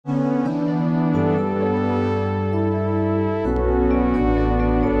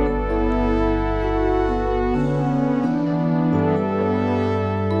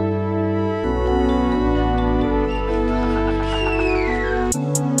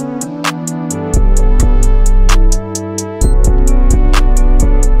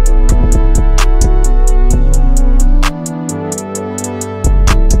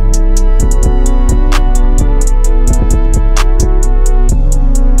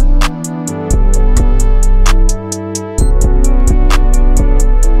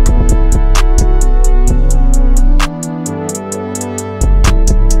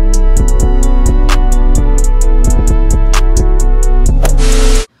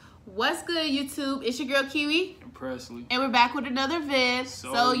What's good, YouTube? It's your girl Kiwi and Presley, and we're back with another vid.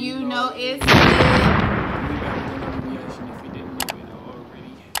 So you know it's good. We back with another reaction if you didn't know it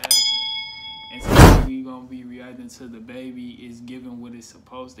already happened. And today we gonna be reacting to Dababy is giving what it's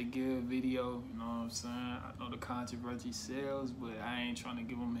supposed to give video. You know what I'm saying? I know the controversy sells, but I ain't trying to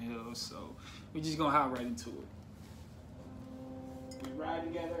give them hell, so we just gonna hop right into it. We ride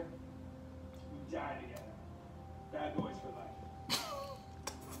together, we die together. Bad boys for life.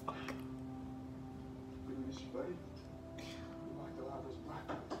 Buddy. You locked a lot of those black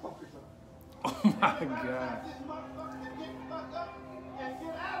motherfuckers up. Oh my God. This motherfucker can get fucked up and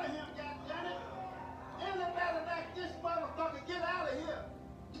get out of here, goddammit. Anybody like this motherfucker, get out of here.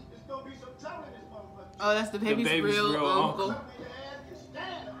 There's gonna be some trouble in this motherfucker. Oh, that's Dababy's real uncle.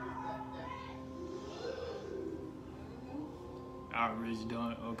 Rich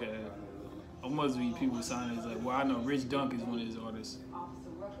Dunk, okay. It must be people signing as like, well, I know Rich Dunk is one of his artists.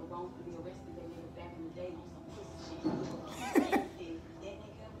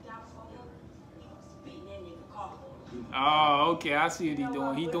 Oh, okay, I see what he's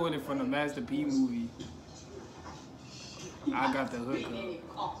doing. He's doing it from the Master P movie. I got the hook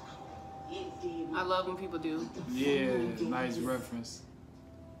up. I love when people do. Yeah, nice reference.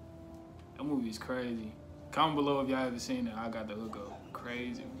 That movie is crazy. Comment below if y'all ever seen it. I got the hook up.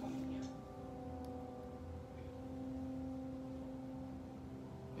 Crazy.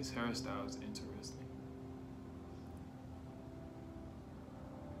 His hairstyle is interesting.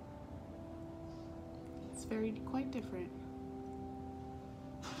 It's quite different.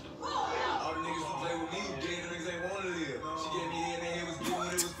 All the niggas who play with me who gay, the niggas ain't wanna live. She gave me head and head was doing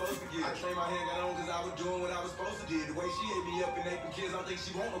what it was supposed to get. I came out here and got on cause I was doing what I was supposed to do. The way she hit me up and aping kids, I don't think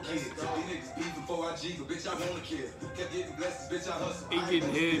she want no kids. These niggas beef before I G, but bitch, I want a kid. Kept getting blessings, bitch, I hustle. He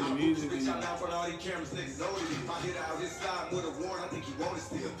getting hit in the music bitch, video. I'm out front of all these cameras, niggas know it is. I hit out his side with a warrant, I think he want it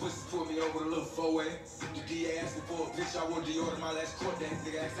still. Pussy pulled me over with a little 4-way. The DA asked me for a bitch, I wore Dior to my last court dance.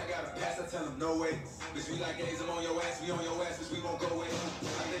 Nigga asked, I got a pass, I tell him no way. Bitch, we like A's, I'm on your ass, we on your ass, bitch, we won't go away.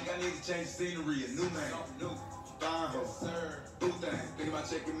 I think I need to change the scenery, a new man, new, fine hoe, sir, blue thing. Think about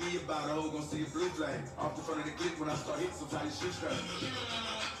checking me about a hoe, gon' see a blue flame. Off the front of the clip when I start hitting, sometimes you shoot strap.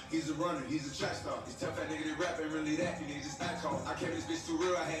 He's a runner, he's a track star. He's tough, that nigga that rap ain't really that, you nigga just act hard. I came to this bitch too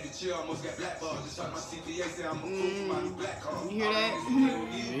real, I had to chill, almost got blackballed. Just shot my CPA, say I'm a fool for my new black card. You hear that?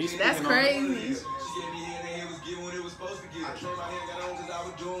 He's That's crazy. She gave me head and head was giving what it was supposed to give. I came out here and got on cause I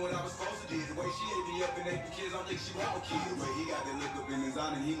was doing what I was supposed to do. The way she hit me up and ate the kids, I don't think she want no kids. The way he got that look up in his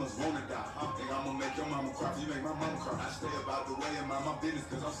eye and he must wanna die. Think I'm gonna make your mama cry, you make my mama cry. I stay about the way and mind my business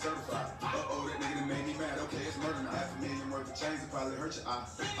cause I'm certified. Uh-oh, that nigga that made me mad, okay, it's murder now. $500,000 worth of chains, it probably hurt your eye.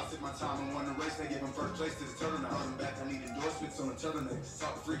 I took my time and won the race, they gave him first place to the turtle now. Him back, I need endorsements on the turtleneck.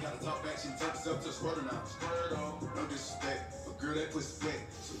 Talk the freak, how to talk back, she turned herself to a squirter now. Squirt on, no disrespect, but girl, that pussy wet.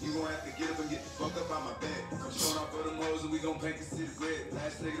 So you gon' have to get up and get the fuck up out my bed. I'm showing off for the moles and we gon' paint the city red.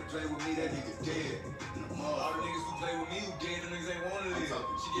 Last nigga to play with me, that nigga dead. All the niggas who play with me who gay, the niggas ain't wanna live.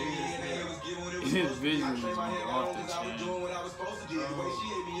 She gave me head and head was giving what it was supposed to do. I came out here got on cause I was doing what I was supposed to do. The way she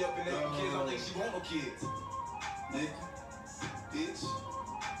hit me up and ate the kids, I don't think she want no kids. Nigga, bitch.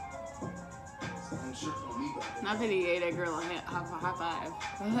 Don't trip on me, but Not that he gave that girl a high five.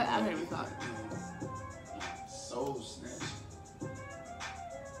 I never thought. soul snatch. You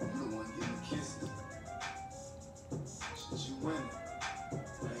the one getting kisses. Shit, you win.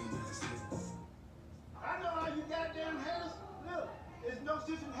 I know how you goddamn haters. Look, there's no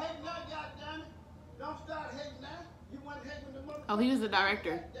sense in hating now, goddamn it. Don't start hating now. You want to hate with the motherfucker. Oh, he was the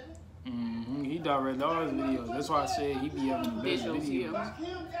director. He directed all his videos. That's why I said he be having the best Visuals, videos. Fuck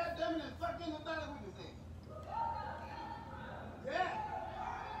him, goddamn it, and fuck anybody with his head. Yeah.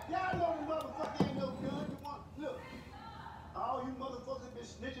 Y'all know the motherfucker ain't no good. You want, look, all you motherfuckers been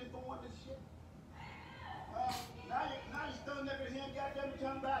snitching for this shit. Now you standing up in here and goddamn it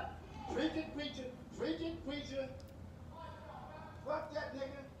talking about preaching. Fuck that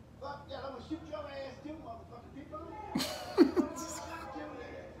nigga. Fuck that. I'm gonna shoot your ass too, motherfucker. Keep on.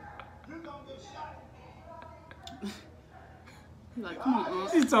 You're gonna get shot. Like, come on.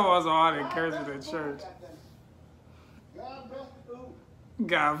 He's talking about so hard and cursing at church. God bless the fool.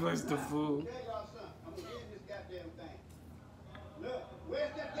 God bless the fool. Tell y'all something. I'm gonna get this goddamn thing. Look,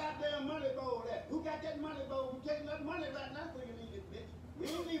 where's that goddamn money bowl at? Who got that money bowl? We taking that money right now so you leave this bitch. We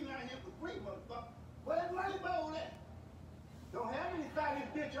ain't leaving out here for free, motherfucker. Where that money bowl at? Don't have any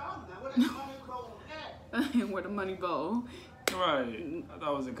fight this bitch off now. Where that money bowl at? Where the money bowl. Right. I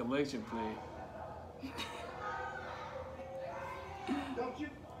thought it was a collection plate. Don't you?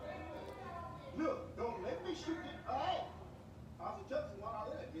 Look, don't let me shoot it. Alright. Officer Tuckson, while I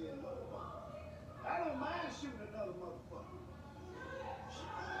let it be a motherfucker. I don't mind shooting another motherfucker.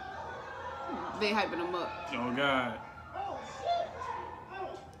 They hyping him up. Oh God.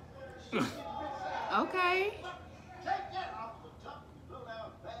 Okay.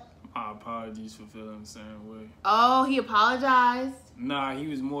 My apologies for feeling the same way. Oh, he apologized. Nah, he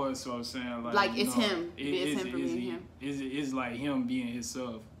was more so saying like it's him. It's him for being him. It's like him being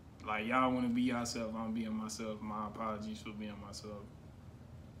himself. Like y'all want to be yourself, I'm being myself. My apologies for being myself,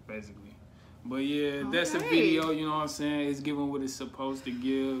 basically. But yeah, that's the video. You know what I'm saying? It's giving what it's supposed to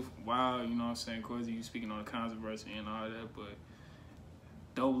give. Wow, you know what I'm saying? Of course, you speaking on the controversy and all that, but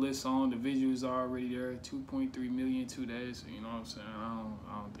dope lit song. The visuals are already there. 2.3 million 2 days. So you know what I'm saying?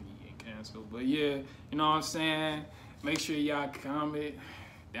 I don't think he get canceled. But yeah, you know what I'm saying? Make sure y'all comment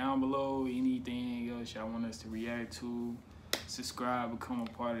down below anything else y'all want us to react to. Subscribe, become a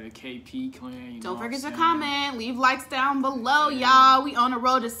part of the KP clan. Don't forget to comment. Leave likes down below, y'all. We on the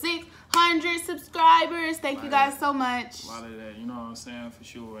road to 600 subscribers. Thank you guys so much. A lot of that, you know what I'm saying, for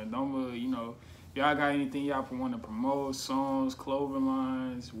sure. And don't, you know, if y'all got anything y'all want to promote, songs, clothing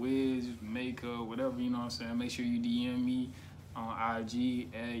lines, wigs, makeup, whatever, you know what I'm saying, make sure you DM me on IG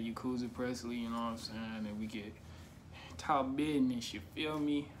at yakuzapresli, you know what I'm saying, and we get top business, you feel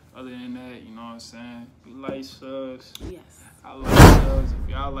me? Other than that, you know what I'm saying, you like subs. Yes. I like subs. If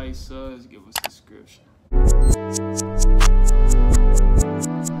y'all like subs, give us a subscription.